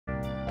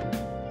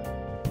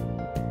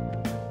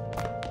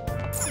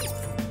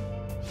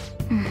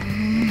Hey,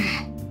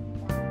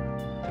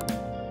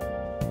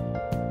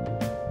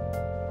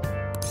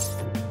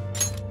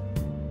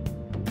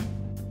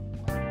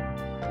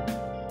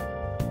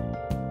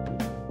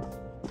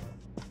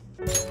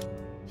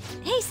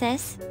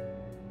 sis.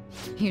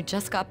 You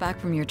just got back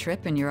from your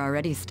trip and you're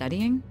already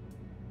studying?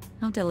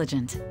 How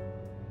diligent.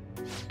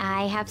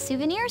 I have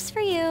souvenirs for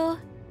you.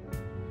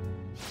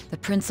 The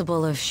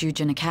principal of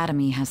Shujin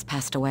Academy has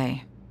passed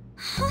away.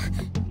 Huh?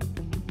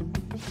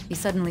 He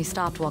suddenly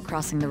stopped while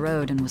crossing the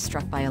road and was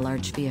struck by a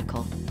large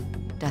vehicle.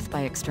 Death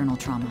by external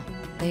trauma.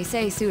 They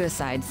say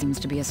suicide seems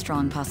to be a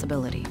strong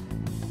possibility.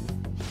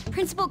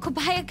 Principal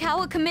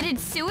Kobayakawa committed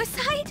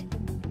suicide?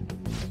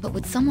 But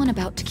would someone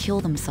about to kill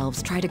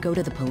themselves try to go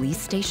to the police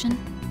station?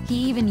 He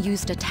even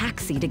used a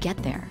taxi to get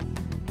there.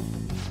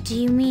 Do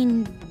you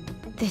mean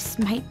this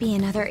might be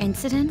another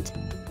incident?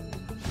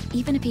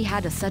 Even if he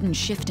had a sudden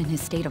shift in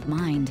his state of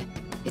mind,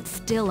 it's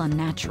still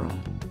unnatural.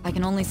 I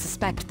can only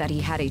suspect that he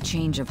had a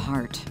change of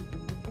heart.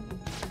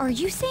 Are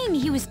you saying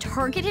he was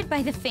targeted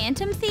by the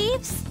Phantom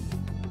Thieves?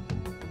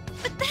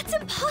 But that's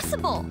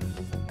impossible!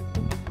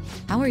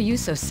 How are you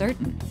so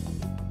certain?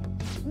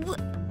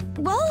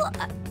 Well,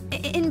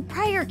 in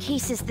prior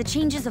cases, the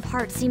changes of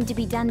heart seem to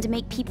be done to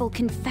make people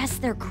confess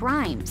their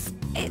crimes.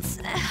 It's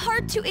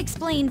hard to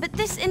explain, but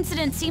this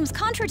incident seems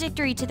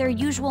contradictory to their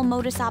usual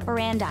modus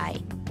operandi.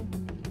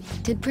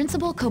 Did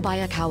Principal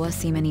Kobayakawa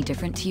seem any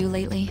different to you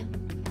lately?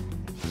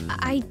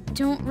 I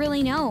don't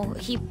really know.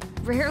 He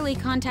rarely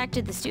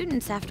contacted the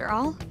students, after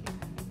all.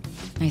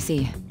 I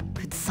see.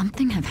 Could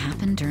something have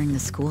happened during the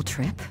school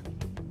trip?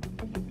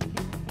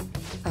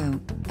 Oh,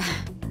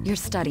 you're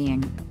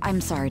studying. I'm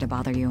sorry to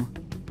bother you.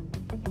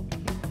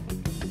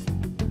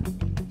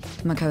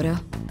 Makoto?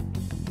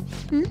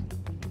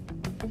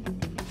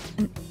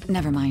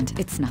 Never mind,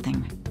 it's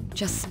nothing.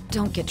 Just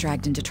don't get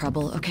dragged into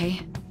trouble,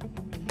 okay?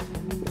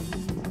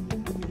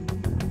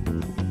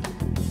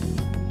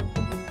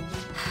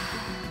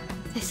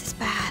 This is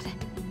bad.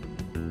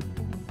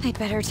 I'd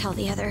better tell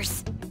the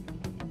others.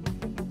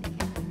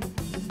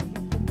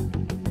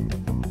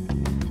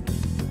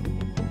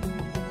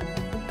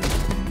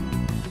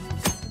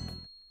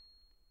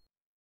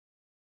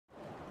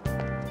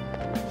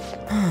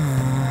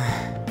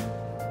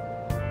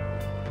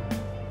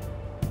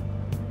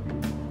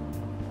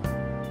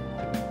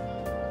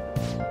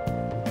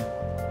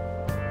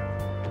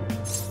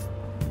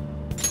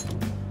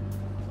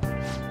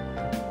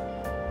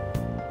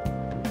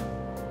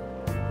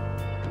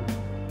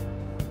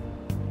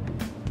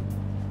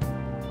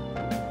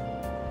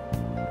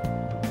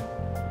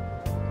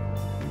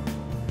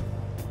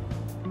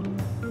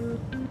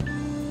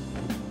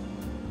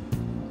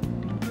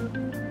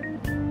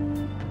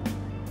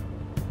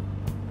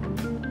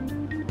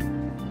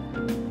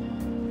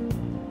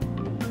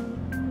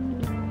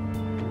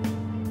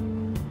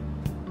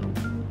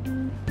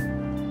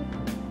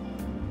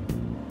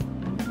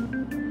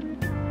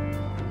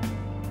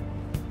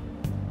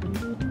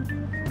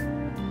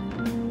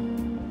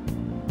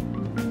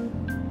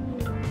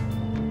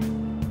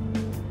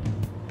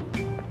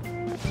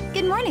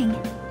 Good morning.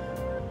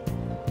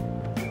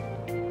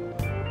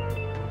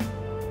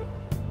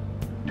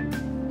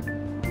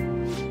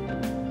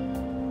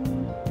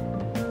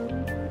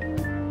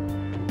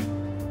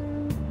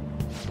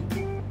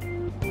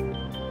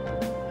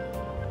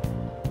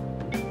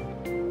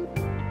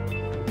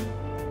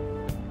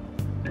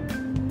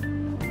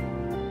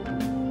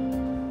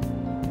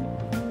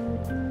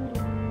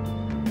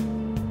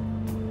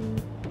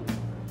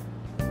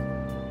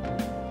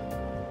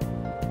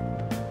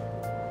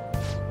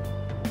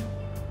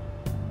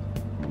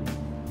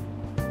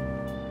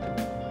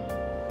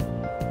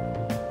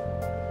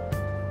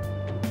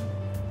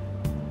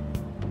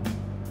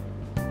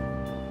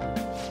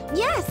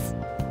 Yes!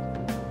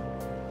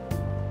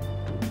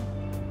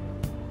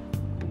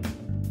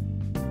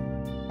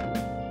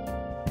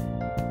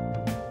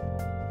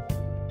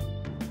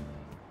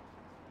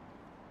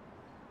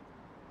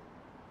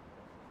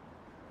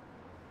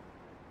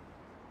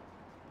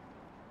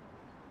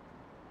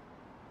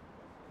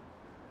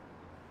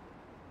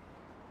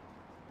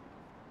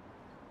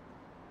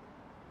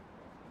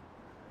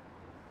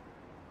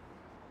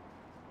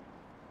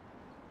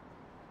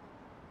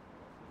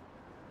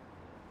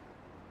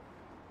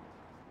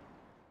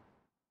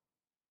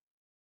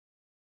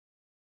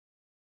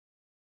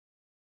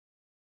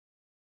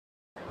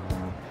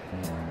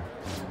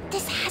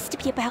 This has to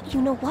be about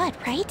you-know-what,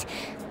 right?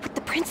 With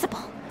the principal.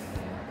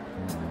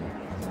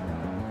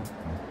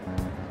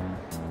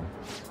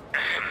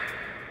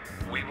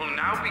 We will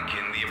now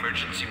begin the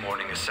emergency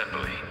morning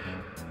assembly.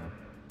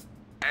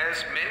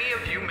 As many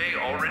of you may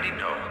already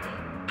know,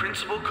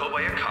 Principal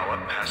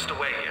Kobayakawa passed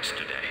away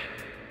yesterday.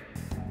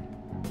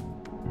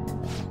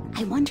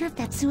 I wonder if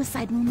that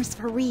suicide rumor's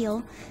for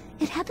real.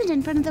 It happened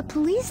in front of the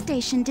police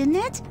station, didn't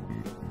it?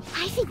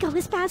 I think I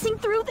was passing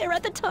through there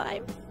at the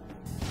time.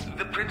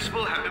 The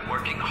principal had been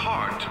working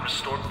hard to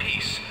restore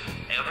peace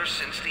ever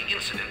since the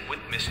incident with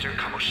Mr.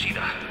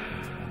 Kamoshida.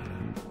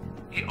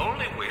 He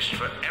only wished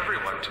for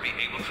everyone to be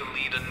able to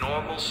lead a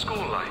normal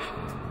school life,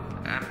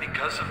 And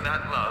because of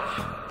that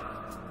love...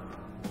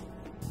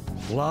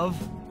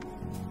 Love?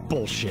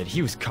 Bullshit,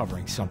 he was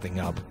covering something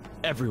up.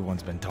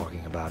 Everyone's been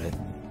talking about it.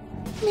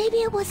 Maybe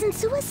it wasn't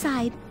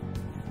suicide.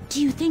 Do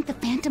you think the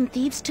Phantom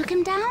Thieves took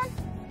him down?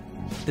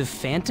 The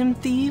Phantom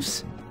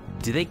Thieves?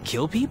 Do they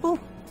kill people?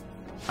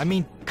 I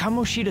mean,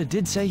 Kamoshida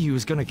did say he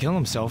was gonna kill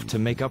himself to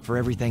make up for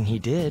everything he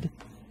did.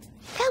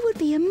 That would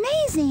be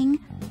amazing.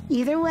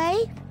 Either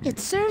way, it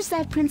serves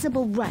that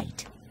principal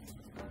right.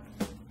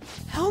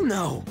 Hell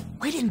no!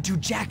 We didn't do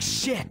jack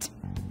shit!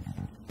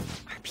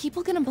 Are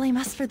people gonna blame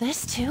us for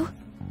this too?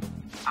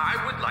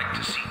 I would like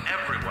to see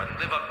everyone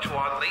live up to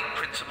our late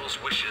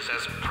principal's wishes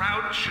as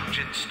proud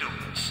Shujin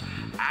students,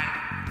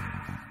 and...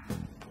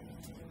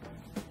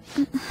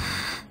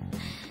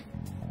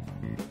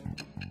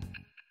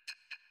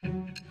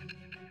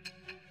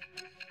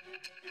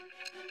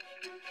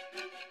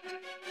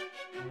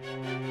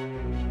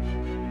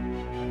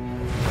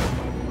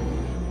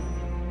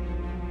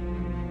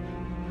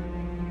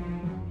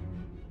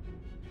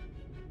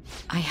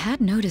 I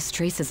had noticed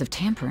traces of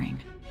tampering.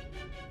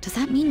 Does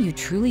that mean you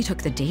truly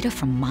took the data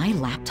from my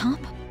laptop?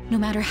 No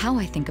matter how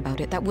I think about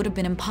it, that would have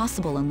been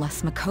impossible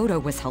unless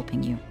Makoto was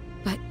helping you.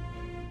 But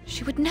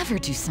she would never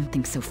do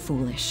something so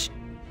foolish.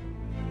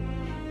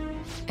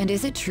 And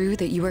is it true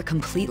that you were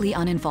completely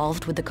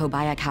uninvolved with the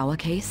Kobayakawa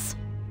case?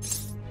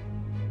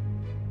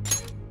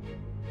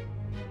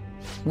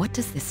 What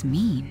does this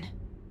mean?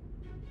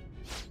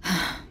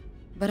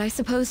 But I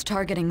suppose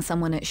targeting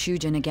someone at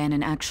Shujin again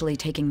and actually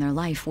taking their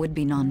life would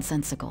be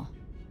nonsensical.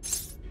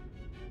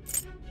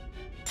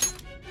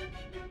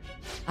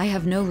 I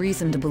have no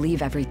reason to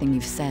believe everything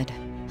you've said.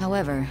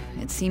 However,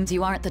 it seems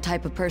you aren't the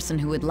type of person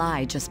who would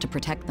lie just to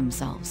protect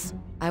themselves.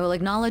 I will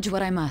acknowledge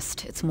what I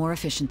must. It's more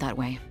efficient that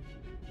way.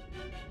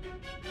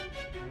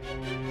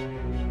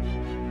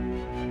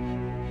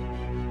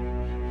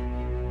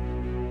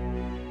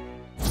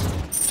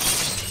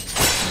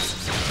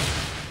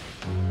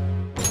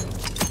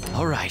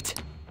 All right.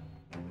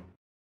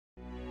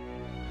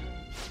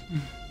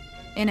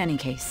 In any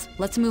case,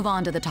 let's move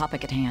on to the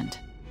topic at hand.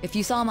 If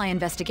you saw my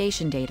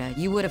investigation data,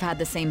 you would have had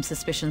the same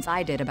suspicions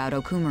I did about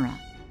Okumura.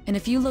 And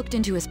if you looked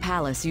into his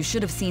palace, you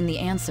should have seen the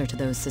answer to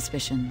those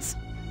suspicions.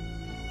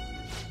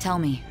 Tell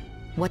me,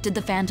 what did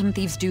the Phantom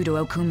Thieves do to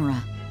Okumura?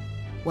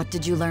 What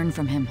did you learn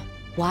from him?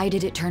 Why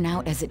did it turn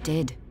out as it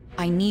did?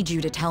 I need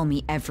you to tell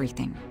me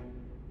everything.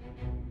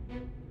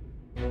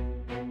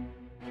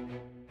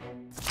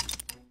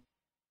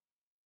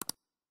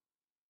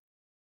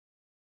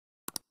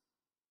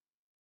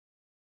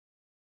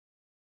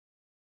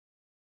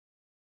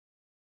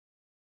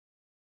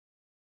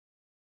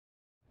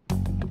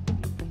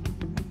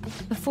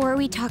 Before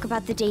we talk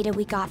about the data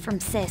we got from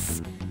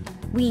Sis,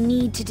 we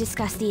need to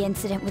discuss the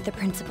incident with the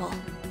principal.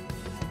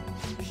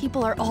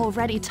 People are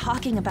already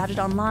talking about it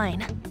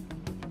online.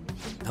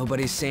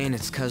 Nobody's saying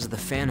it's because of the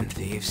Phantom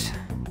Thieves.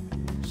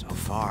 So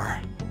far.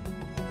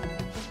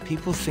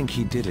 People think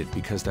he did it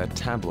because that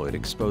tabloid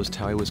exposed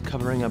how he was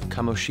covering up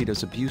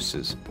Kamoshida's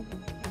abuses.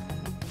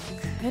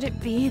 Could it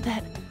be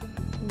that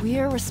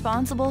we're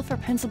responsible for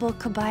Principal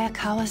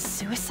Kobayakawa's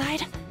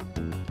suicide?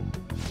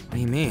 What do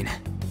you mean?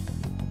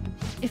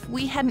 If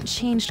we hadn't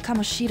changed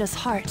Kamoshida's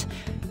heart,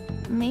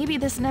 maybe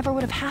this never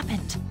would have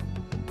happened.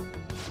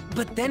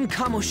 But then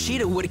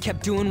Kamoshida would have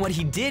kept doing what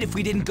he did if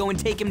we didn't go and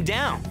take him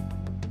down.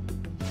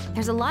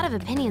 There's a lot of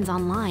opinions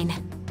online.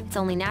 It's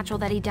only natural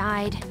that he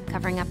died.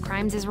 Covering up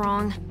crimes is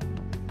wrong.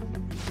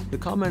 The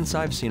comments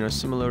I've seen are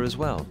similar as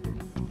well.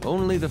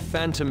 Only the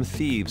Phantom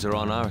Thieves are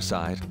on our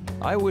side.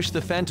 I wish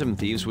the Phantom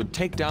Thieves would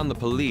take down the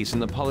police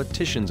and the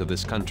politicians of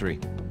this country.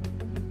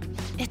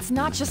 It's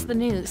not just the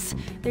news.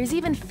 There's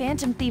even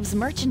Phantom Thieves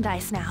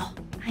merchandise now.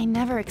 I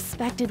never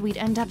expected we'd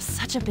end up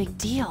such a big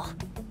deal.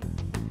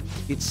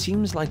 It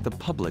seems like the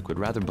public would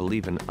rather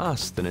believe in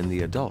us than in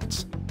the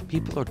adults.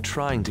 People are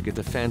trying to get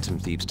the Phantom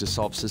Thieves to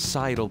solve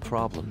societal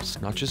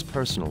problems, not just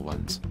personal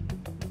ones.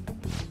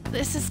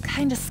 This is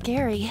kinda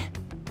scary.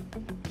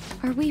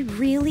 Are we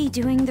really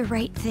doing the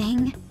right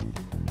thing?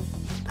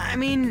 I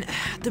mean,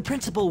 the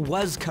principal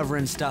was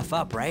covering stuff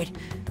up, right?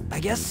 I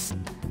guess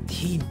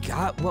he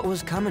got what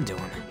was coming to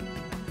him.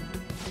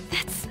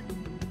 That's...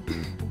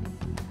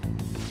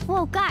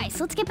 Whoa, guys,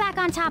 let's get back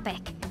on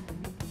topic.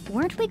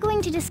 Weren't we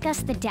going to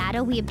discuss the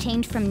data we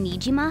obtained from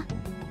Nijima?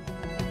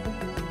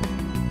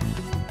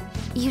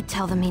 You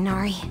tell them,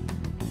 Minari.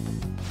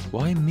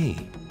 Why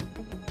me?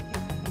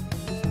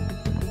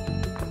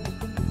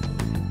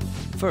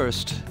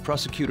 First,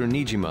 Prosecutor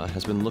Nijima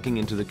has been looking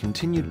into the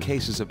continued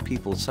cases of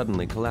people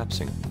suddenly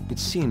collapsing. It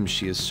seems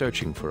she is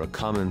searching for a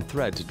common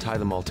thread to tie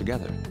them all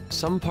together.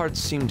 Some parts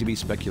seem to be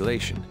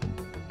speculation,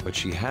 but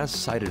she has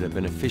cited a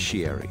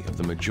beneficiary of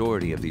the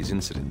majority of these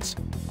incidents.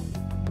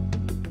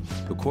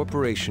 The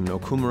corporation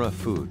Okumura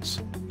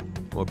Foods.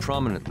 More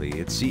prominently,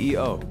 its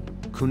CEO,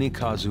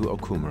 Kunikazu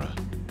Okumura.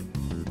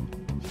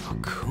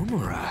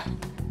 Okumura?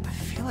 I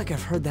feel like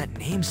I've heard that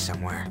name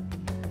somewhere.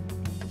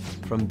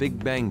 From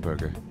Big Bang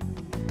Burger.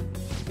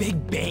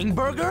 Big Bang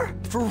Burger?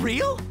 For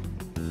real?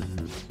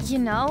 You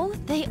know,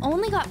 they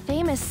only got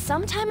famous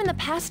sometime in the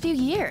past few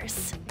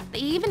years. They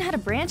even had a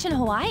branch in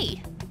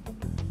Hawaii.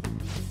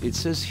 It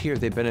says here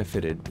they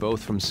benefited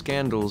both from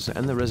scandals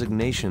and the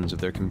resignations of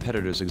their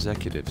competitors'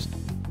 executives.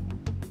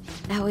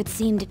 That would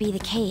seem to be the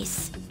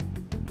case.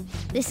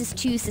 This is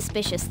too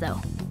suspicious,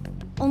 though.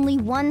 Only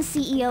one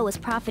CEO is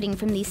profiting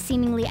from these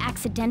seemingly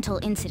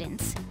accidental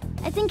incidents.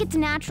 I think it's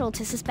natural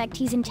to suspect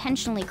he's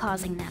intentionally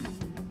causing them.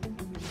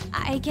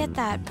 I get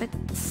that, but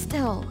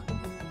still...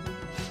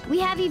 We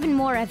have even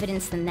more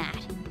evidence than that.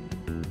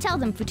 Tell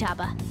them,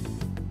 Futaba.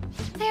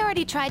 I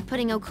already tried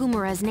putting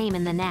Okumura's name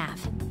in the nav.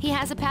 He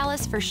has a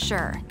palace for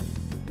sure.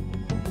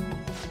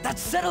 That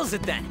settles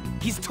it then!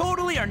 He's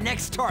totally our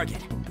next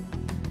target!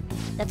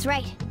 That's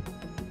right.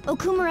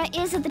 Okumura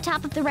is at the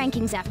top of the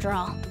rankings after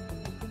all.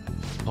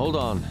 Hold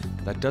on.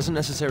 That doesn't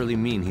necessarily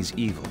mean he's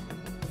evil.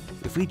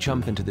 If we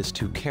jump into this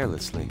too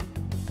carelessly...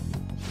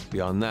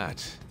 Beyond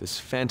that, this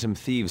Phantom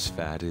Thieves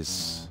fad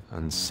is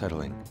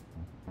unsettling.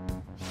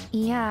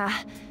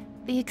 Yeah,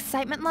 the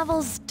excitement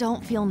levels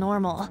don't feel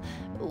normal.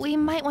 We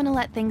might want to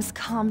let things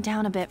calm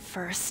down a bit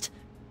first.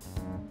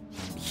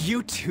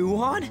 You too,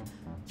 On?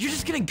 You're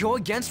just gonna go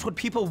against what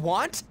people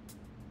want?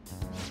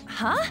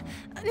 Huh?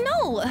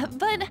 No,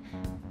 but...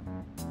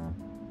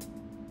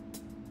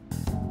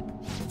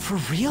 For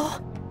real?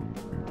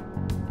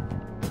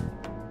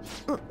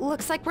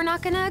 Looks like we're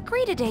not gonna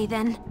agree today,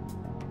 then.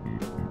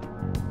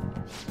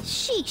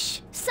 Sheesh,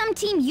 some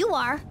team you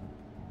are.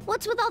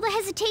 What's with all the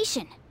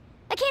hesitation?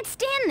 I can't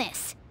stand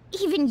this.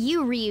 Even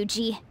you,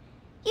 Ryuji.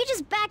 You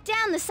just back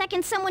down the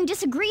second someone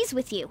disagrees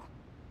with you.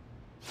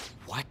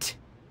 What?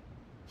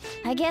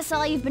 I guess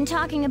all you've been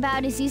talking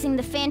about is using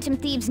the Phantom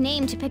Thieves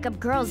name to pick up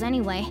girls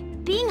anyway.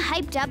 Being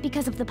hyped up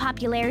because of the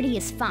popularity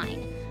is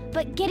fine,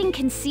 but getting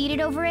conceited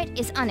over it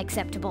is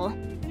unacceptable.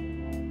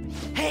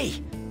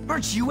 Hey!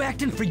 Aren't you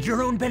acting for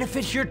your own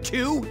benefit here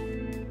too?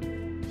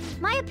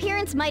 My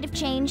appearance might have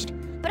changed,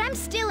 but I'm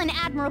still an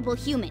admirable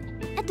human.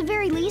 At the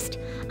very least,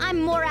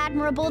 I'm more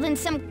admirable than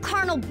some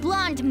carnal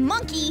blonde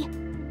monkey!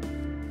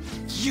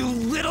 You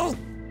little...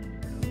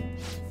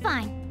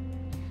 Fine.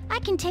 I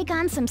can take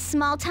on some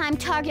small-time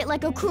target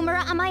like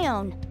Okumura on my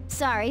own.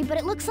 Sorry, but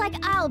it looks like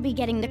I'll be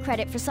getting the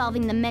credit for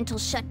solving the mental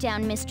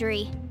shutdown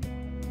mystery.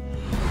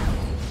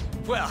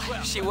 Well,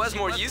 she was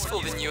more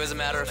useful than you, as a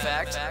matter of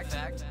fact.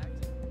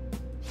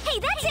 Hey,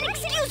 that's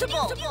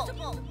inexcusable!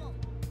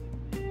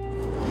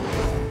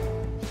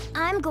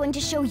 I'm going to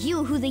show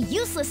you who the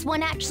useless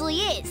one actually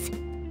is.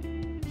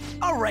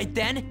 All right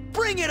then,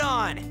 bring it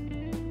on!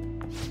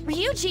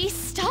 Ryuji,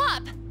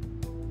 stop!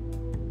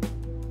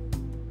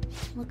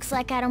 Looks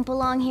like I don't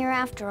belong here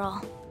after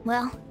all.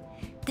 Well,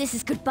 this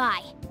is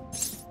goodbye.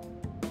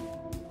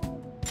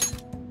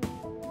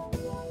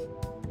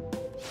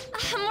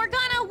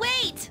 Morgana,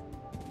 wait!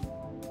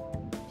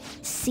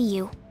 See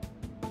you.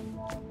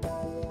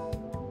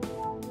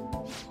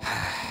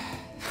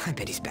 I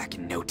bet he's back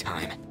in no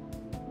time.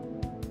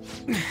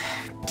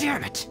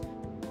 Damn it!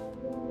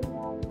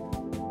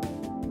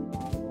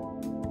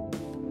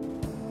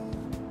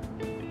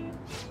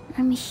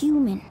 I'm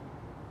human.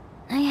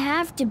 I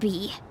have to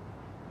be.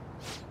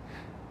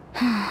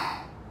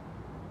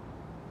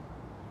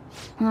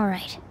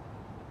 Alright.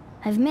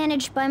 I've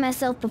managed by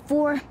myself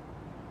before,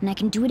 and I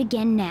can do it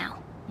again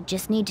now. I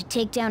just need to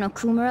take down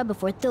Okumura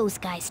before those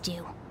guys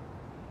do.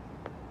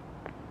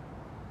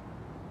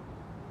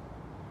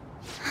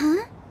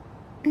 Huh?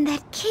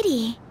 That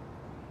kitty.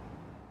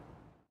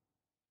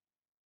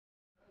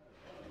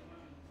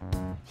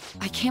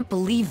 I can't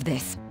believe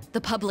this.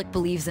 The public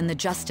believes in the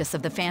justice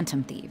of the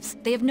Phantom Thieves.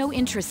 They have no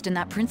interest in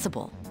that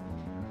principle.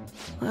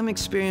 I'm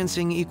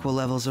experiencing equal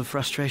levels of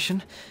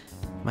frustration.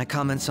 My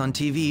comments on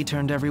TV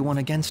turned everyone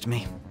against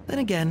me. Then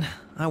again,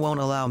 I won't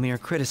allow mere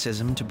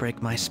criticism to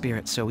break my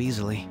spirit so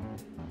easily.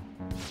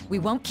 We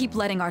won't keep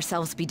letting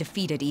ourselves be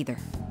defeated either.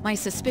 My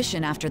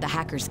suspicion after the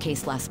hackers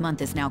case last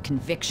month is now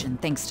conviction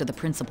thanks to the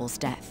principal's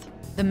death.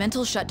 The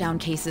mental shutdown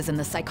cases and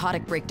the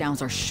psychotic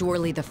breakdowns are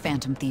surely the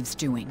Phantom Thieves'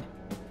 doing.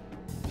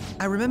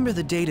 I remember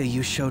the data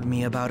you showed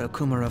me about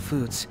Okumura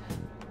foods.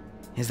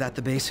 Is that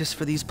the basis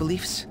for these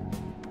beliefs?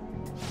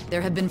 There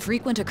have been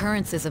frequent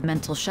occurrences of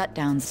mental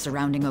shutdowns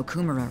surrounding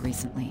Okumura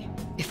recently.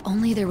 If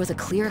only there was a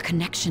clear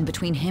connection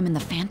between him and the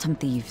Phantom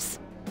Thieves.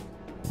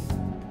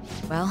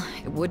 Well,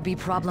 it would be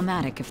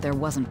problematic if there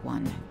wasn't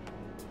one.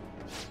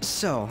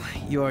 So,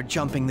 you're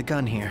jumping the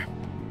gun here.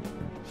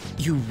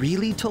 You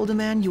really told a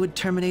man you would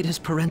terminate his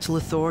parental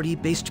authority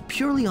based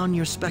purely on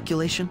your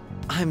speculation?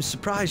 I'm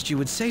surprised you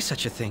would say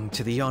such a thing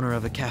to the owner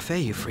of a cafe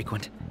you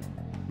frequent.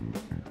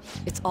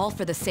 It's all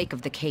for the sake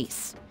of the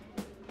case.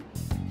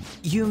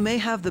 You may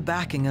have the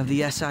backing of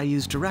the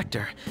SIU's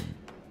director,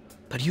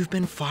 but you've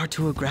been far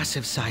too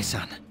aggressive,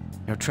 Sai-san.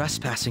 You're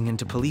trespassing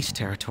into police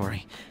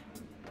territory.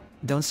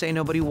 Don't say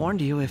nobody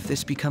warned you if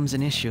this becomes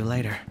an issue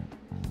later.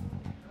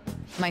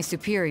 My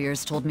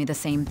superiors told me the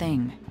same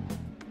thing.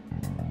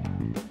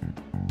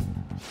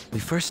 We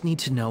first need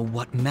to know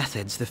what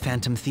methods the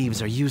Phantom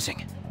Thieves are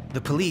using.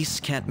 The police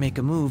can't make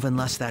a move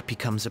unless that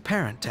becomes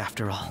apparent,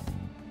 after all.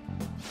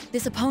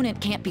 This opponent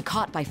can't be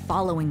caught by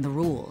following the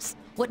rules.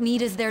 What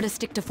need is there to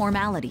stick to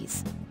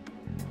formalities?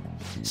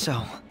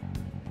 So,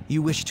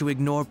 you wish to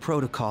ignore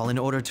protocol in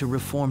order to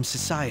reform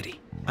society.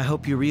 I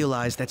hope you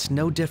realize that's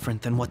no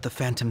different than what the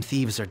Phantom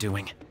Thieves are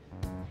doing.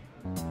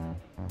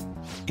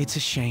 It's a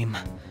shame,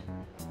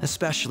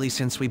 especially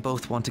since we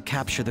both want to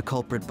capture the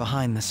culprit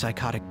behind the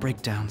psychotic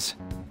breakdowns.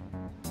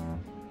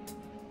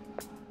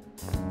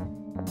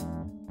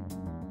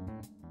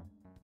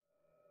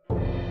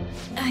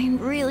 I'm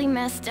really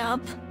messed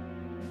up.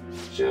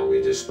 Shall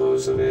we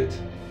dispose of it?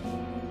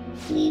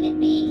 Leave it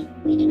be.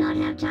 We do not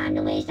have time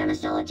to waste on a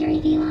solitary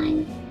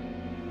feline.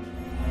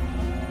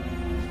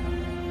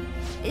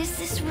 Is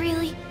this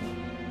really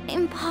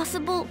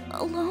impossible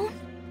alone?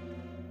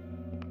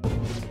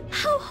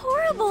 How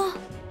horrible!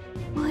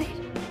 What?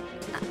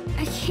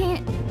 I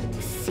can't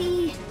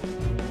see.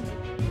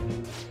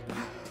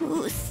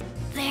 Who's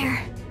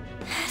there?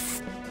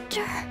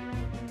 Hester.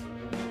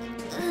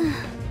 Ugh.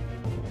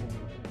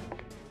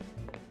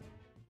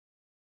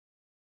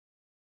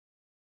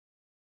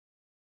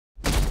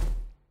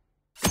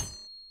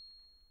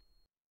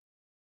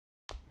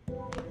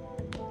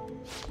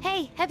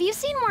 Hey, have you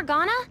seen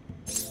Morgana?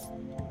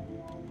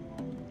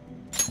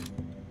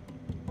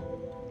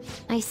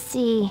 I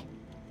see.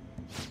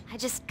 I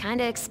just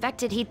kinda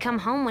expected he'd come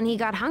home when he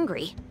got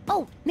hungry.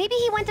 Oh, maybe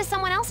he went to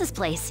someone else's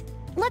place.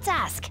 Let's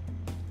ask.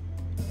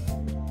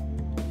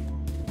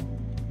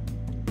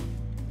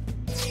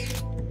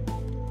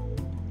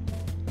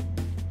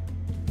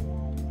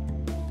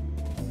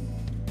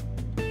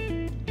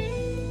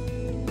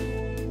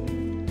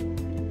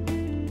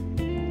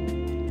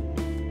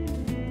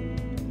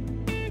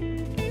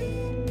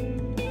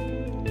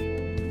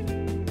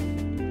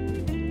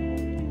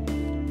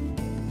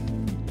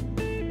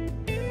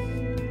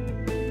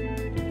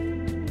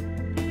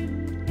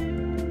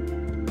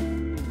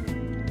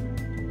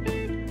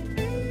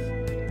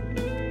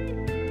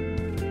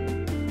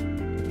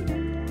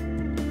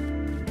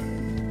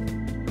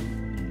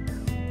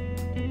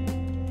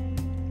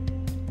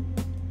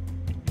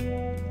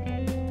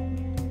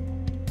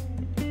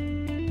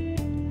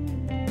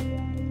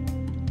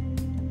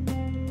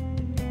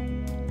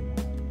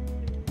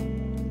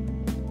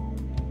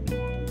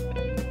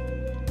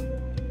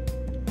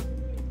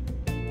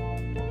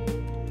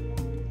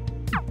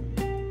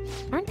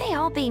 Aren't they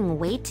all being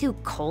way too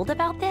cold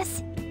about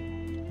this?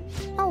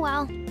 Oh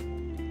well.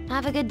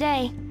 Have a good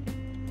day.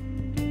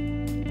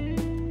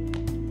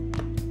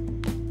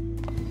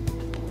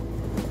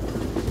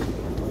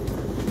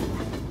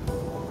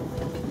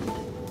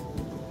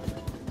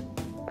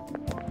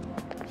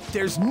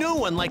 There's no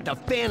one like the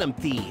Phantom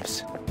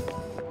Thieves.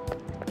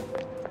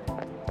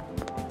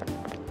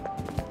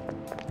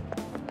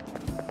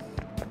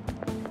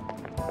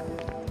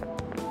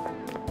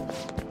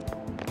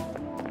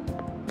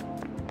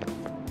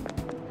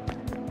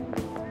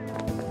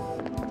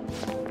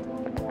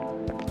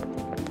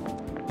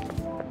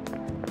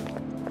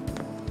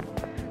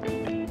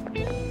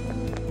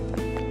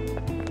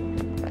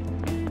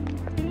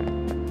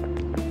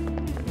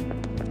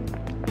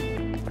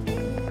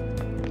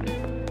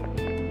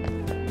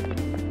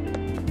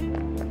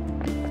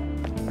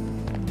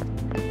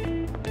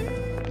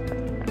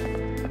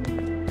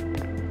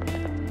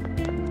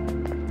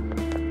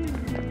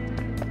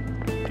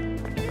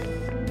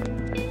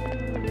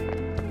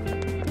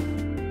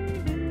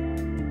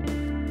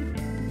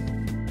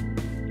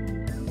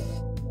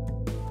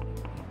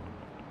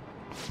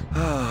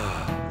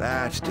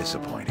 That's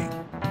disappointing.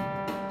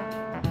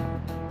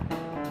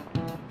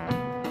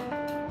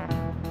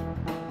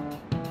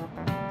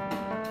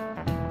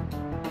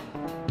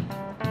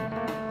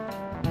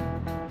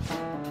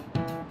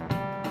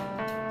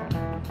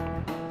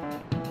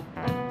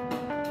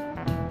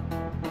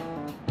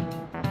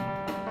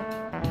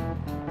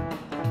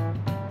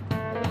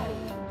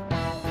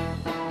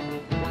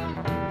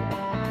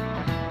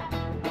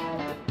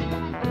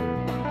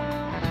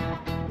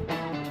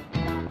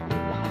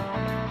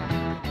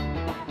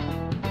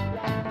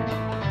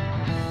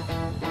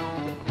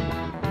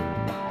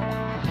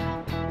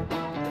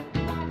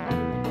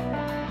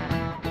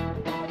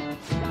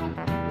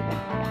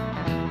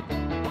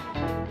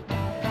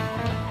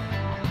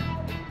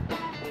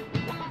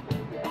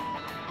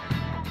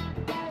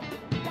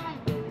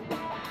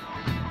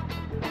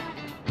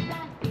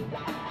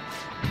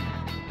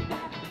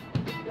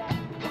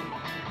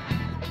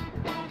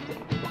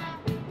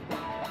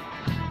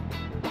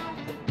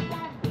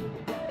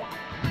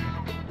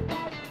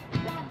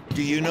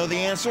 Do you know the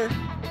answer?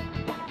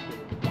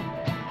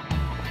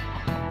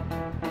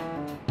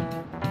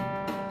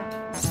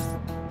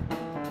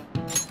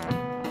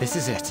 This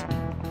is it.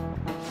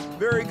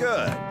 Very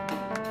good.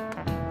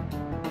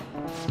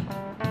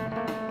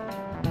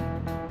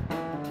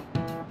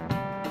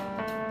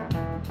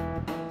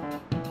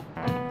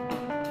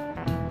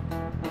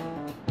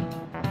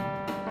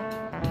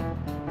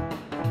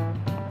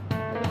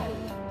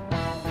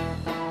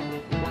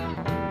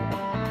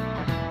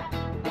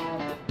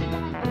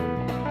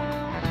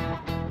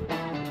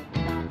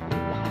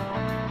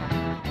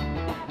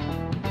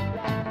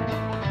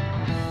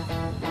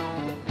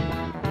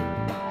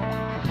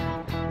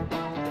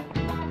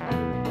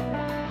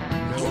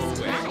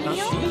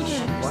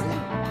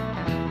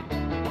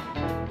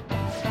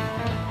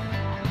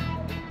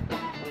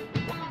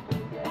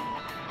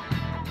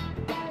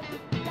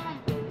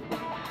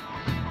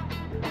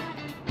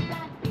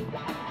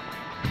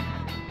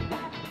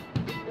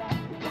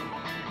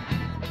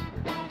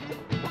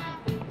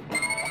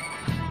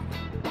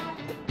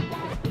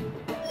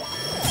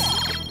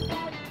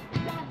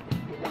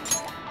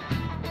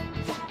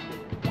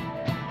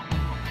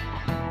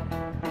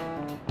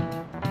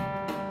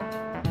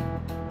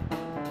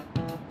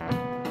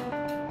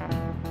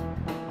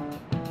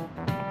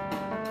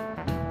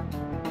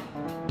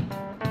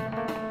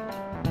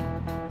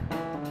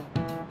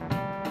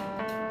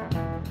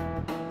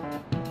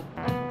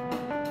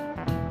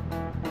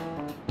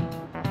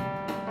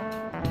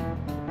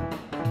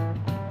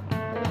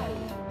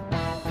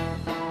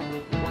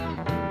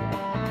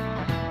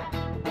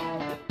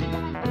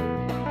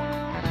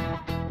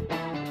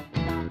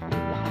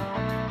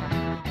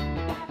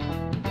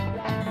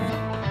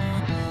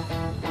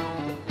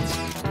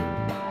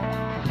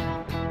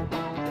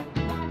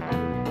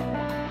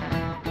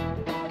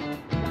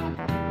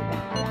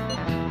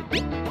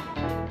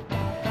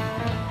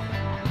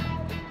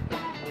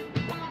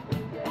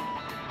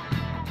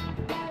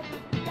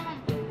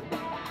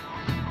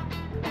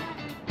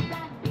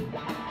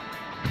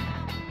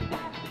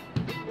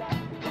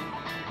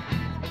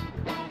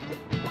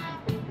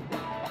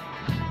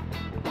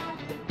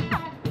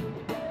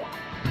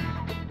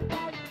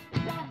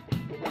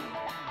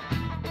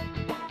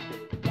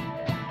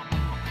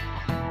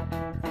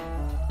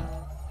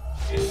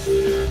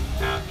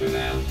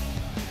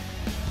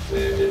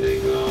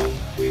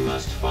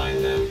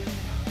 find them.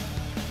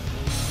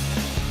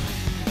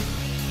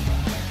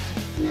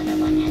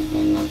 Another one has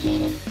been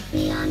located.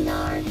 Be on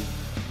guard.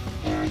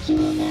 There are 2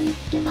 of them.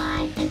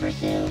 Divide and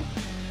pursue.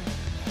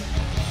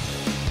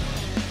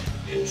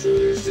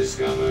 Intruders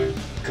discovered.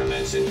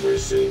 Commencing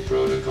pursuit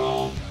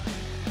protocol.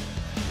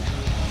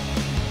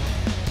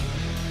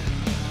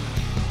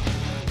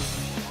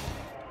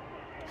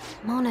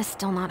 Mona's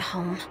still not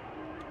home.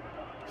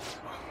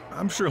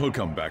 I'm sure he'll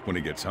come back when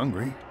he gets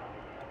hungry.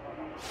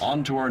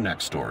 On to our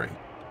next story.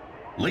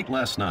 Late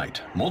last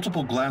night,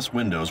 multiple glass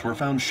windows were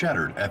found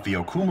shattered at the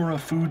Okumura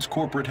Foods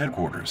corporate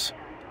headquarters.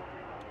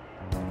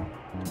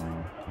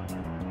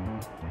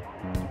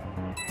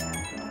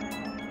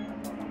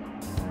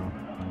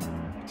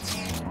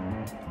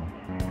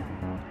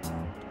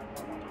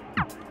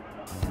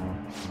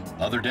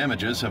 Other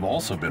damages have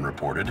also been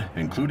reported,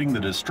 including the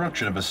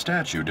destruction of a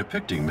statue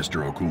depicting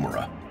Mr.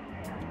 Okumura.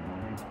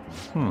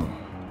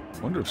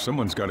 Wonder if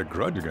someone's got a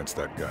grudge against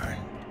that guy.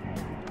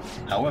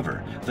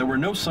 However, there were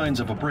no signs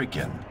of a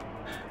break-in.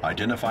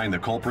 Identifying the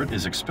culprit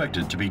is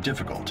expected to be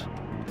difficult.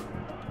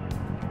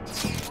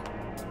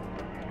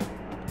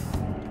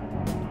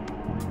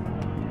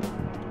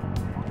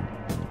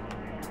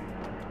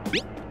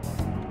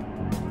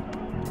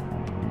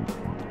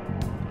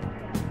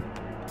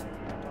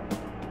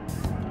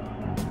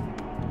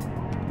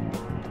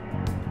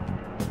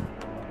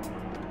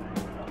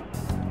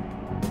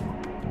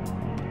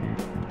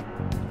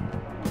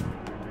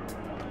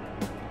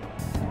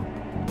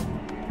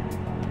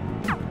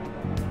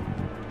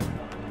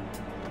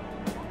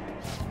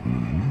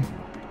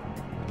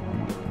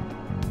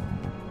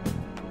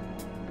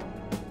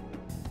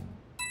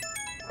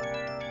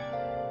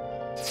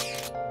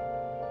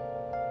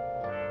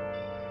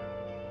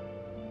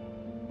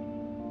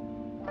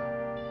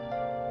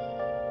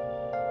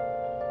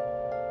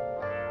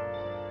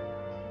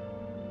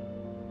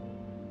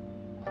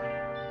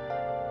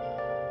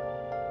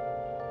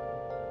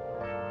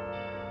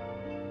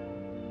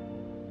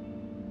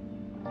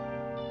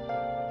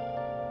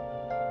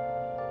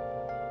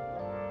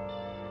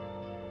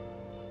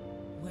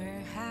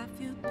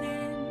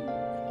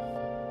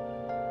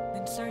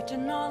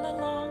 Searching all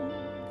along,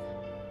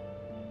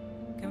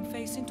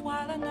 confessing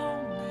while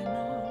alone and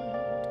on,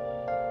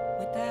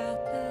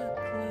 without the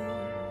clue,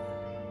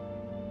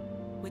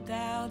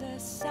 without a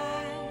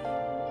sign,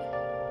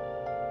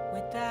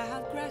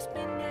 without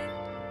grasping it.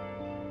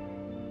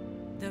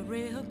 The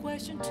real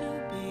question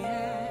to be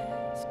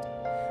asked: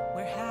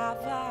 where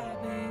have I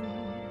been?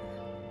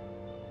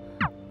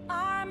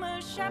 I'm a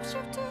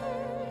sharpshooter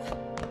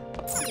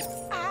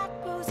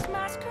at Booth's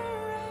masquerade,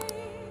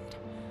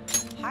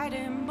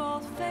 hiding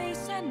both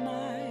face and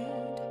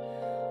mind,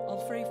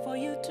 all free for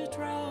you to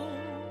draw.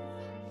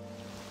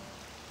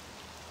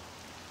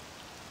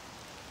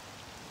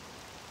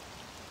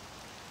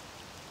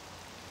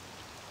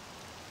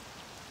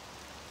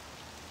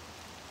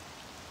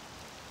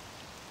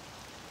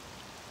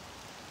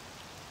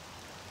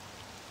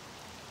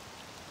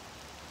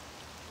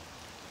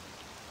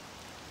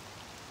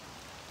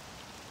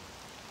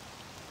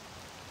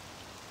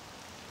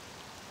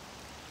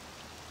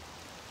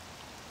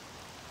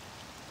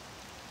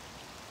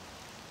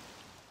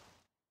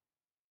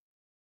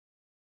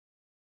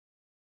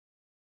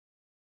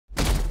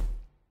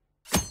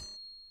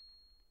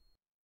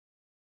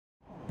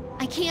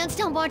 I can't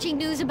stop watching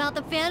news about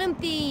the Phantom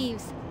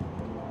Thieves.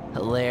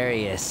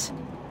 Hilarious.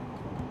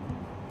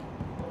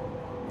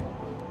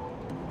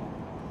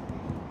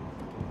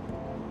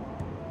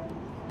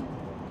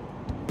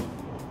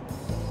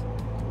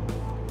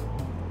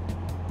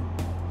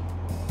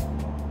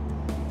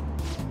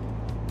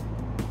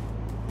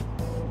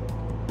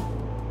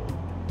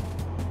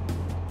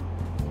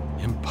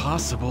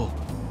 Impossible.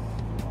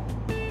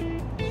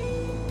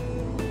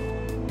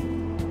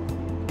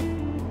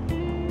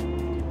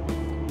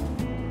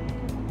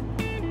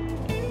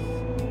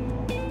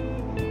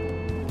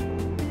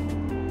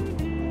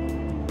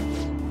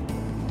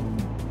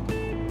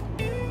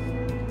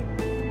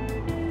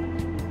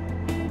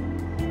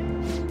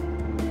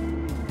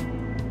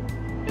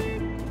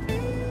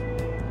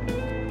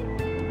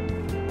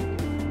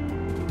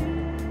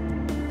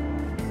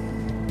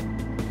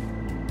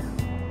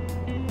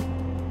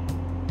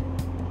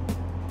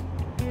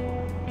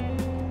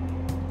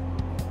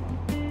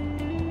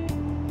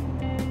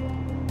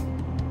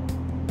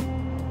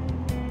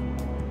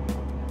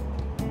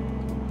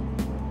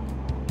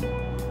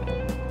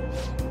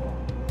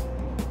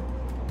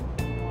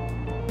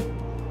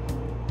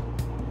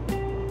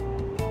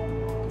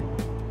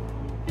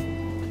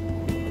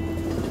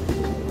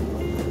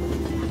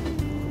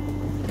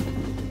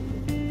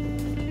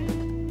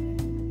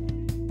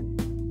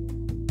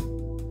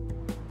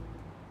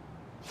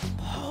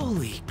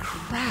 Holy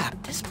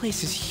crap, this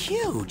place is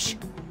huge!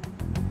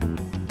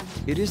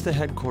 It is the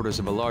headquarters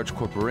of a large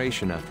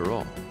corporation, after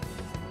all.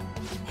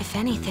 If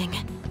anything,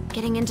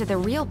 getting into the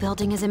real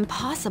building is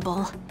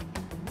impossible.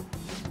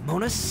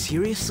 Mona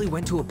seriously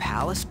went to a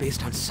palace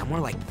based on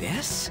somewhere like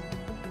this?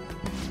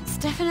 It's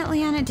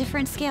definitely on a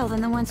different scale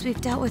than the ones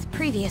we've dealt with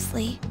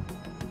previously.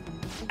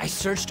 I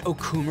searched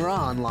Okumura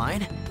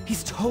online.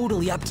 He's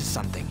totally up to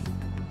something.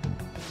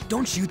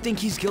 Don't you think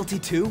he's guilty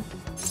too?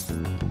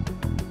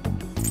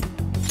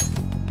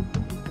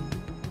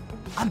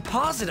 I'm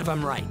positive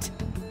I'm right.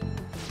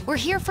 We're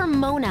here for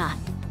Mona.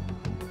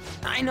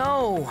 I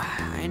know.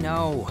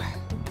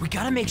 We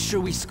gotta make sure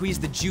we squeeze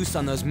the juice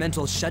on those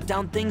mental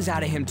shutdown things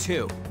out of him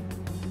too.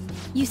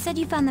 You said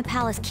you found the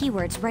palace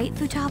keywords, right,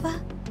 Futaba?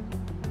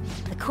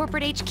 The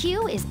corporate HQ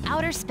is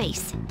outer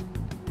space.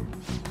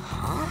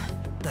 Huh?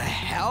 The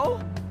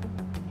hell?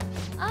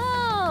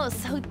 Oh,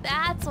 so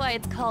that's why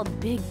it's called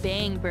Big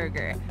Bang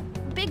Burger.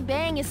 Big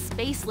Bang is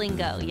space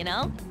lingo, you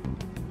know?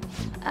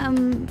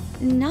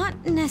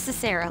 Not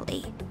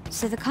necessarily.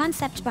 So the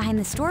concept behind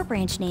the store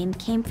branch name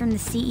came from the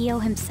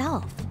CEO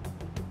himself.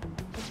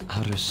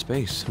 Outer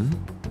space,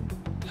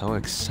 How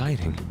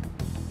exciting.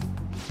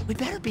 We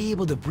better be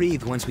able to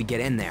breathe once we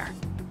get in there.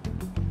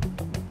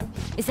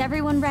 Is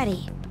everyone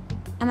ready?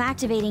 I'm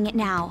activating it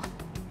now.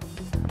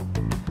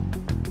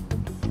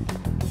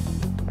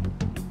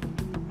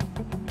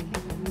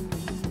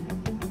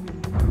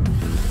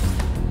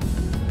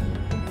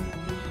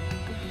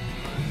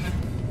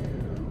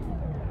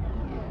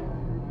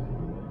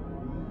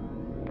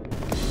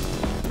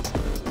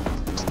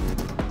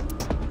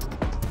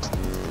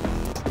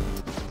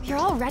 You're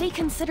already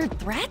considered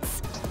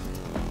threats?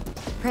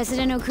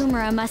 President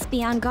Okumura must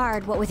be on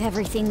guard, what with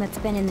everything that's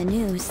been in the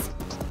news.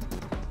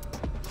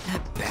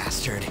 That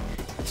bastard.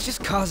 He's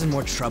just causing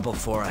more trouble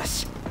for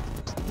us.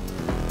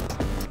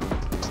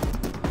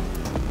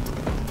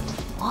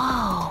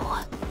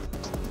 Whoa.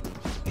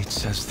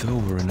 It's as though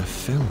we're in a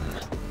film.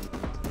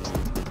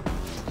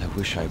 I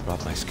wish I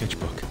brought my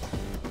sketchbook.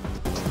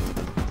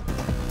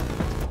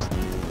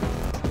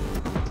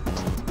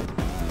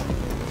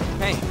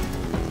 Hey.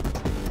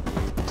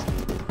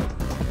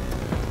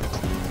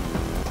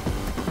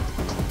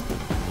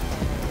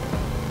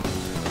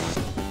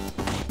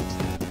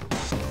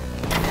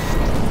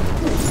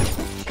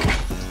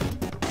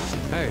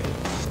 Hey.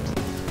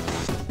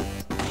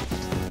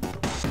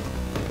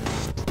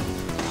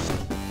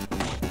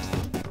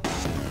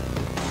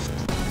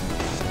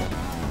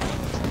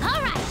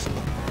 All right.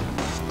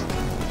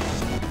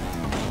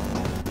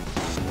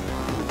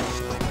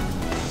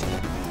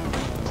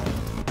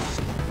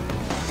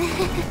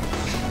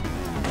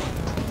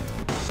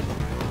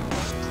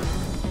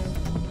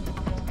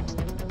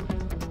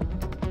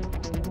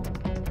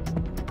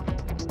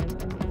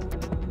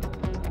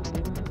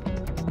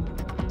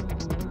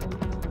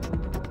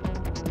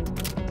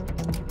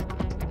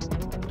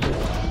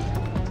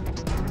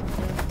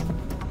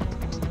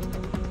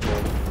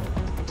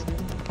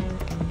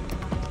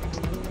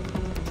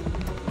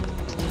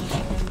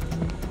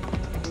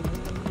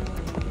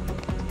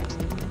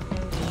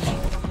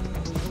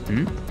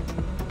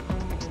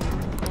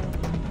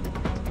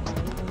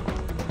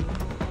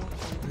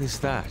 What is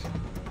that?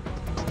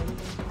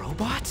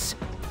 Robots?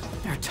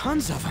 There are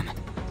tons of them.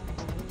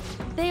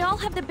 They all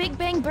have the Big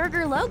Bang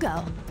Burger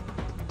logo.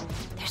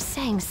 They're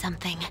saying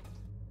something.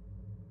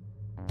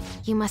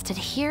 You must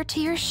adhere to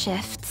your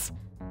shifts.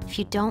 If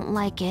you don't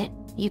like it,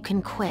 you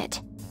can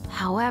quit.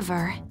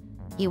 However,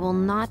 you will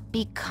not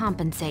be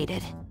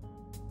compensated.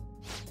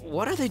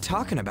 What are they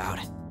talking about?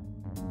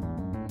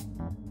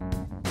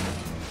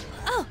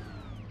 Oh!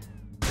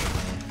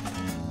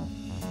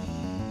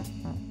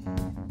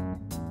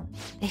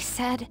 They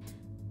said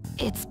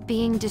it's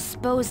being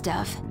disposed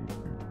of.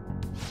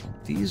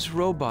 These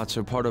robots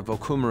are part of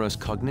Okumura's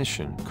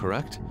cognition,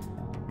 correct?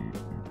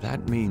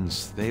 That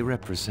means they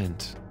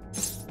represent...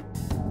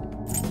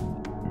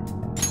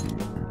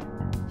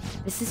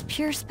 This is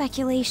pure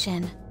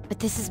speculation, but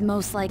this is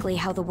most likely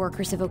how the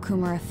workers of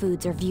Okumura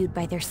Foods are viewed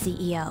by their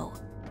CEO.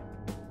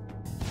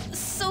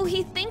 So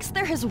he thinks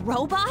they're his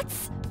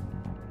robots?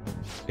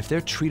 If they're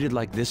treated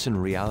like this in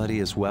reality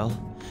as well,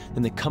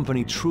 then the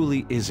company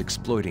truly is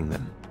exploiting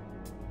them.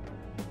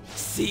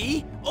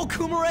 See?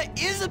 Okumura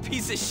is a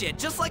piece of shit,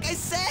 just like I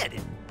said!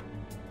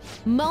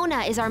 Mona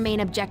is our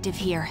main objective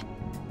here.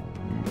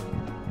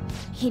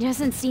 He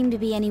doesn't seem to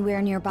be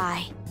anywhere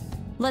nearby.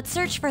 Let's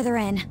search further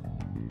in.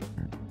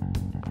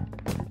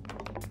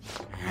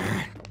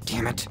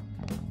 Damn it.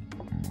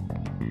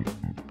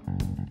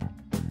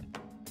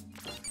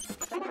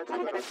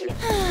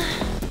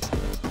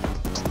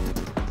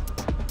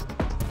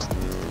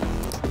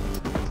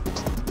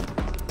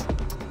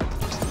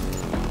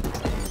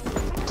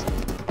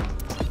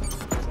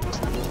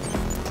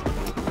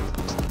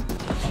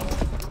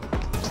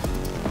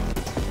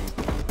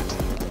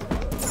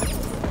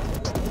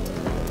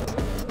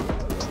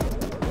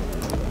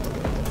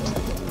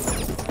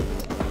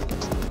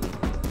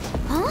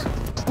 Huh?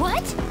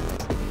 What?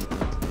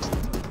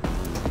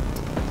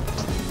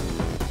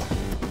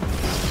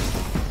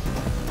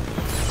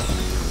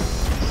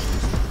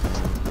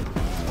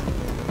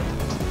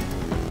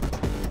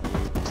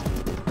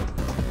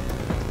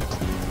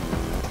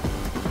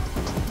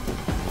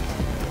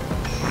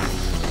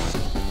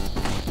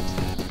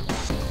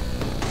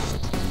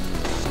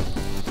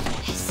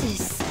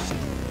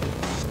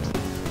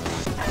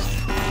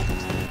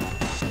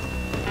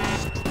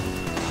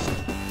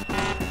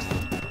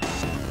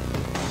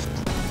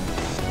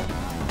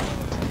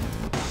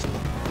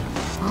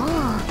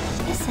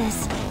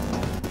 this?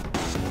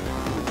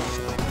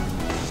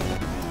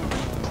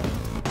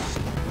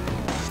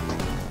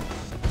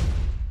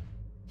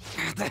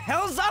 What the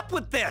hell's up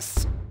with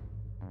this?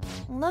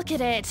 Look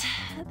at it.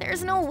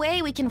 There's no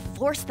way we can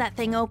force that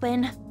thing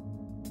open.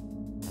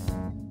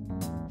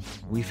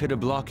 We've hit a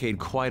blockade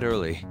quite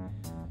early,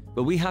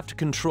 but we have to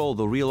control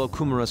the real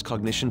Okumura's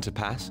cognition to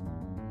pass.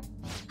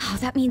 Oh,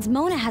 that means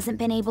Mona hasn't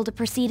been able to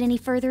proceed any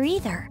further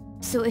either.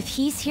 So if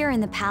he's here in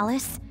the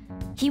palace,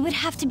 he would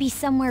have to be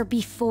somewhere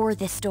before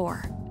this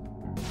door.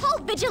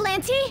 Halt,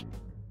 Vigilante!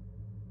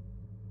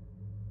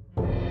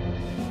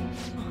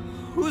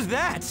 Who's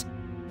that?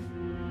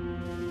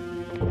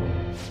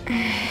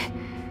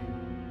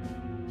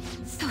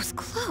 Those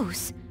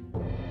clothes.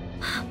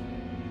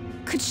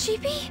 Could she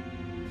be?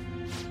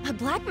 A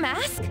black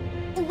mask?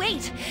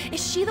 Wait,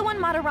 is she the one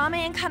Madarame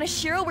and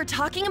Kaneshiro were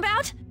talking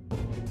about?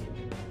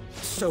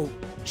 So,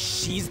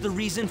 she's the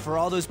reason for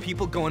all those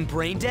people going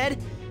brain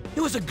dead?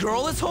 It was a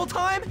girl this whole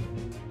time?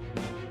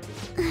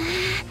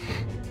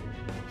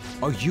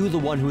 Are you the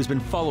one who has been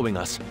following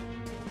us?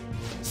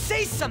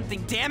 Say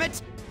something, damn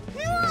it!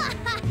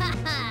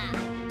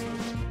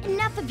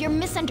 Enough of your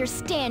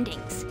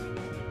misunderstandings.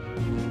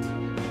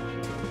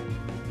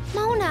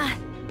 Mona!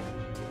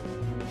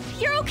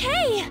 You're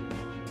okay!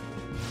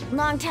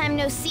 Long time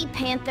no see,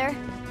 Panther.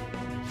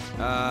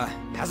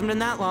 Hasn't been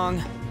that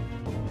long.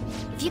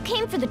 If you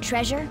came for the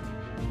treasure,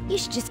 you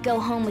should just go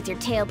home with your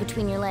tail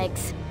between your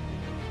legs.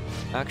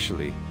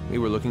 Actually, we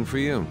were looking for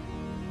you.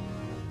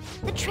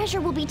 The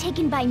treasure will be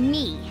taken by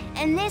me,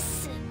 and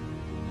this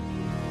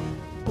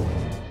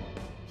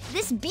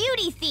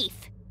beauty thief.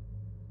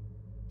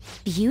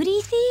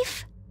 Beauty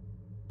thief?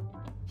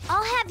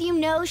 I'll have you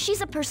know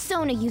she's a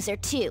persona user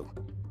too.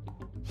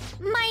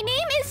 My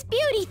name is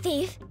Beauty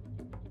Thief.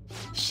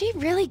 She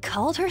really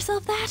called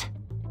herself that?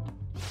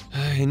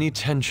 Any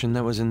tension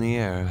that was in the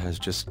air has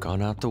just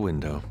gone out the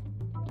window.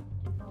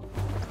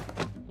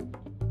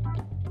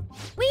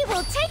 We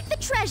will take the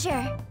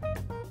treasure.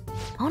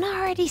 Mona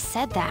already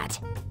said that.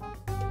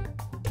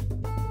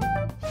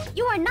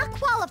 You are not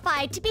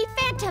qualified to be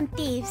Phantom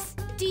Thieves.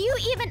 Do you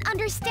even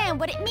understand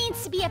what it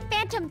means to be a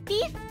Phantom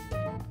Thief?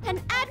 An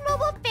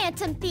admirable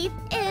Phantom Thief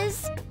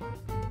is...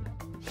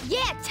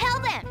 Yeah, tell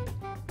them!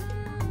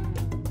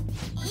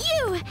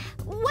 You!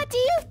 What do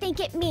you think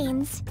it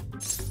means?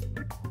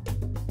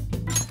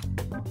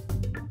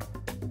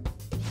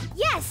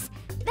 Yes,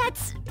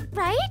 that's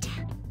right.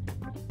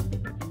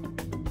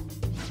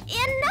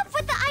 Enough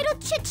with the idle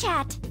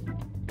chit-chat.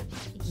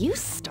 You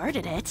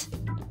started it.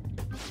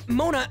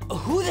 Mona,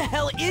 who the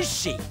hell is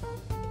she?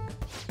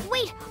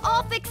 Wait,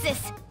 I'll fix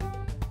this.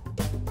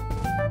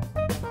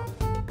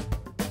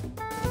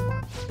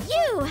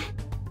 You!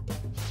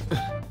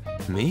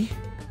 Me?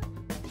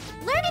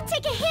 Learn to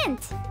take a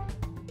hint.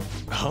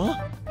 Huh?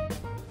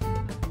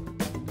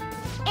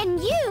 And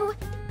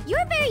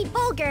you're very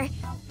vulgar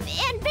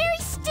and very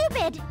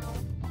stupid.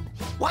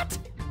 What?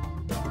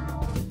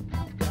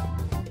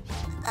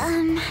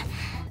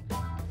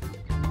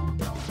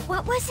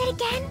 What was it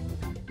again?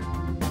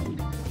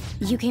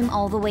 You came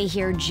all the way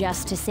here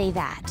just to say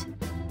that.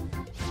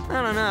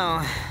 I don't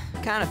know.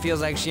 Kinda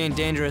feels like she ain't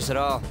dangerous at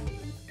all.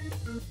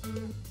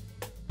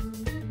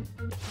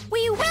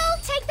 We will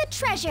take the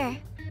treasure.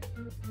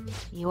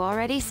 You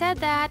already said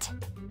that.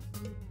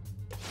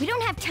 We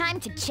don't have time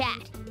to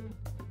chat.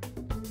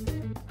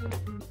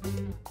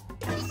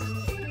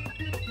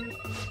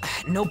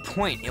 No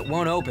point. It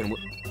won't open.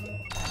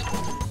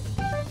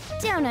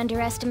 Don't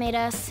underestimate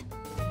us.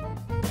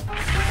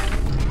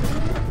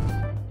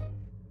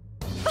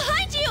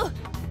 Behind you!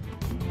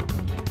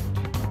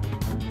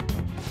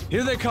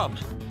 Here they come.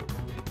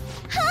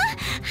 Huh?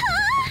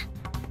 Huh?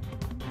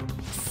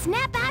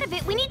 Snap out of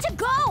it. We need to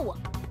go.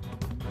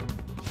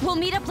 We'll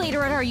meet up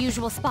later at our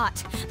usual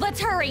spot. Let's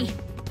hurry.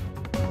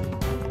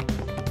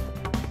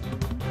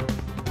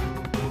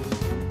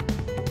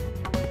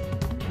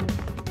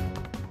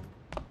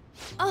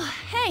 Oh,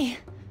 hey.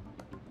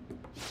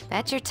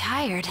 Bet you're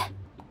tired.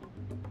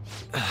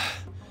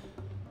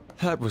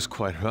 That was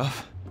quite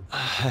rough. I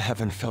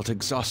haven't felt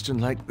exhaustion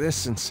like this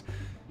since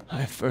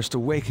I first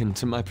awakened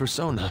to my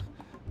persona.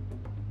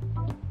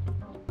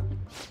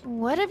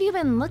 What have you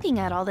been looking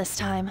at all this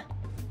time?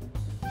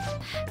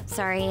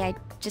 Sorry, I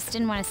just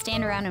didn't want to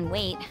stand around and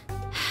wait.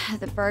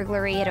 The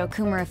burglary at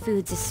Okumura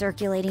Foods is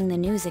circulating the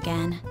news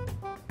again.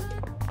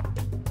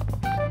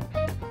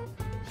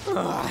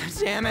 Ugh,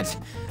 damn it.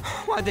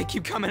 Why'd they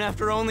keep coming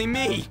after only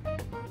me?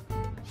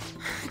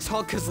 It's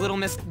all 'cause little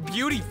Miss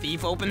Beauty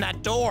Thief opened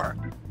that door.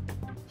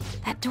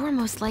 That door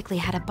most likely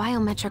had a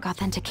biometric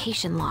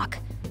authentication lock.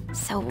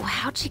 So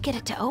how'd she get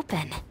it to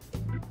open?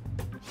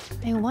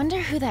 I wonder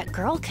who that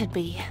girl could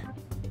be.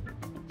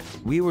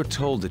 We were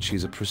told that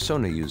she's a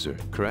persona user,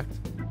 correct?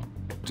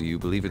 Do you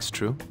believe it's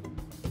true?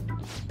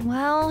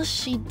 Well,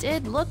 she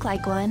did look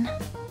like one.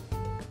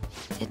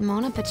 Did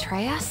Mona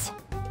betray us?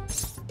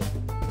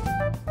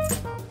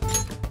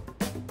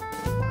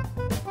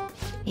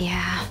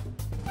 Yeah.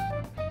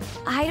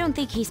 I don't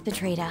think he's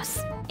betrayed us.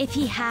 If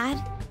he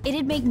had,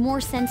 It'd make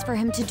more sense for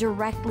him to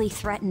directly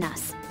threaten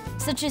us,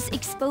 such as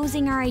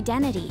exposing our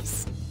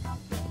identities.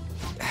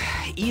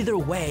 Either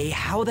way,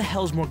 how the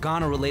hell's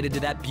Morgana related to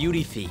that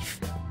beauty thief?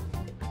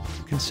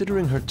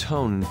 Considering her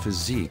tone and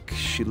physique,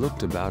 she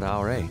looked about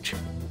our age.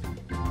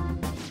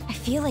 I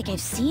feel like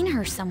I've seen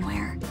her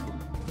somewhere.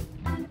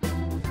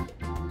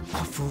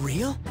 Oh, for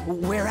real?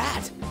 Where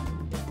at?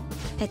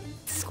 At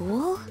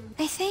school,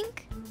 I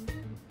think?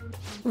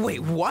 Wait,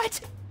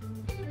 what?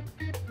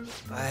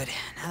 But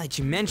now that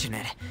you mention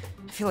it,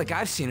 I feel like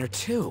I've seen her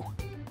too.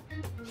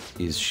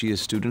 Is she a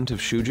student of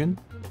Shujin?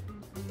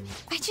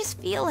 I just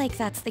feel like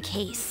that's the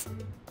case.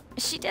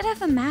 She did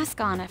have a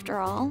mask on, after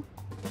all.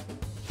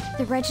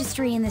 The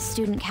registry in the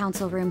student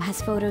council room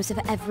has photos of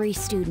every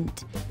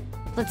student.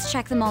 Let's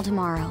check them all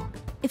tomorrow.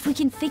 If we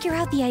can figure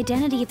out the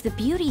identity of the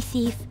beauty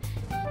thief,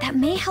 that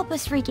may help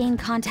us regain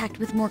contact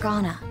with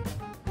Morgana.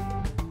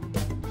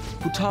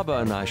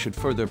 Futaba and I should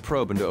further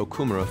probe into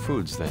Okumura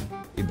Foods then.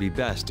 It'd be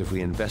best if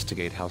we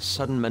investigate how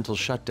sudden mental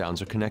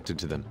shutdowns are connected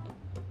to them.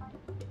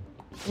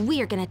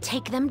 We are gonna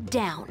take them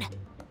down.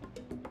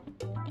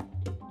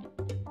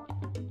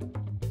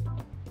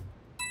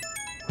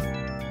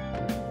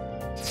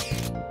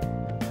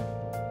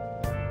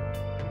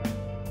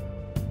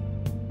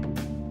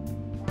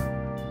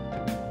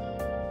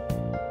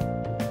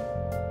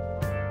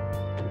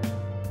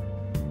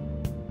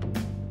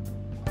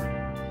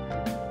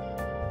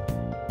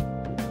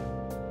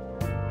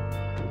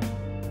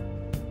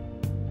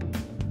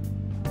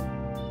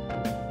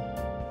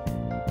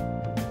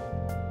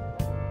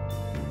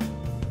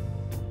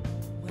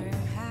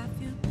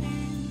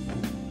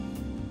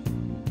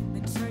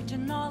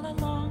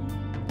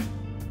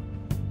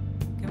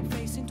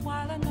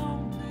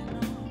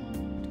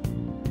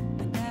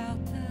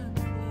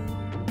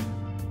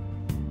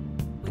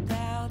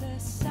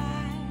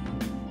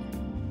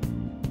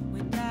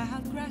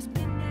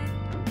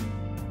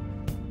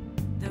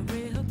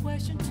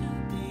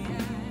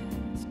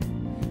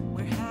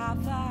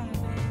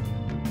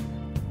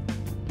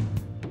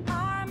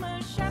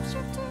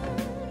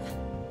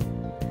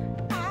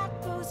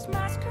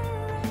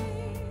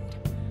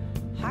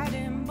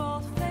 Hiding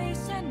both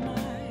face and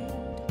mind,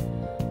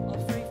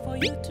 all free for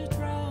you to